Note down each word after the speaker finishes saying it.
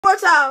more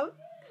time.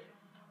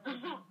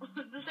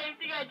 The same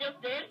thing I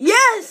just did?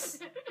 Yes.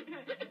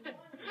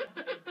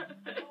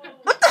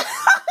 What the?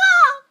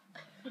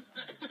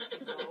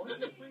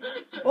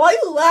 Why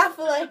you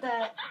laughing like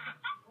that?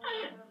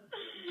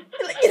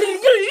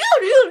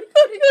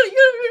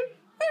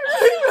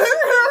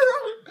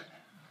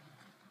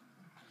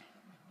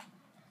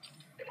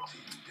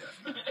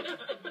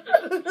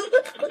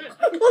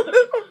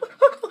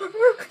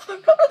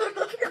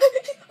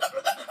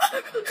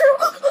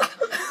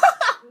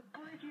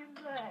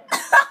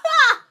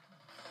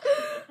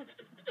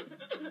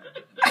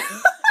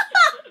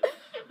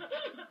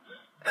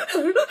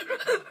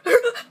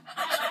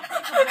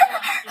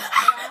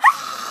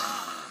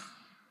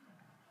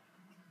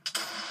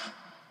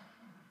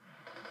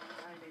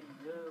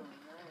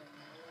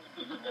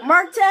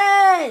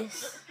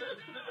 Martez!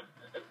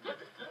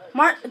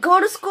 Go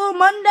to school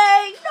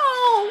Monday?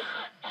 No!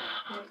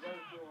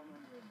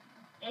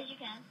 Yes, you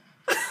can.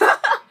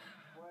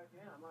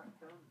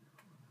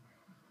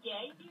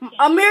 Yeah, you can.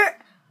 Amir,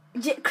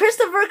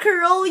 Christopher can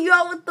roll you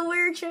out with the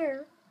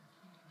wheelchair.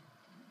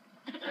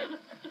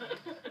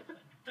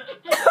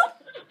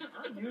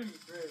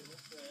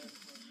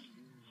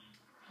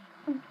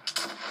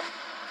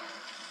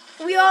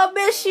 We all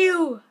miss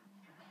you.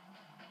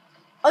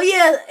 Oh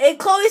yeah, and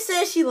Chloe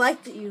said she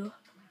liked you.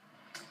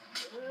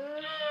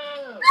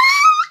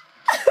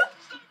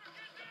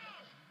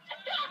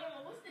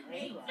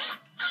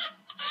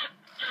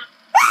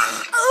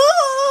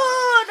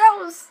 Oh, that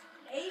was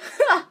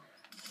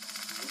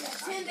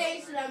 10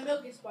 days to that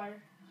milk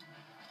expire.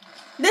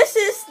 This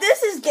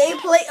is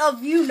gameplay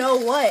of you know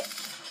what.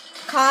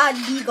 COD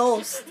the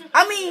Ghost.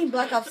 I mean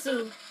Black Ops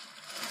 2.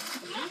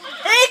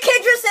 Hey,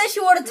 Kendra said she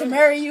wanted to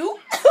marry you.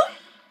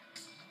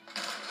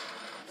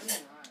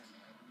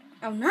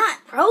 I'm not,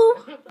 bro.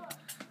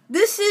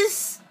 This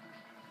is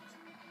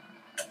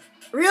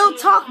real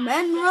talk,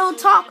 man. Real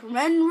talk,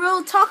 man.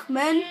 Real talk,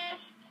 man.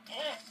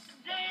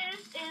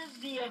 This is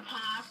the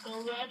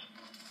apocalypse.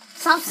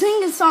 Stop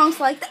singing songs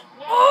like that.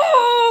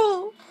 Oh!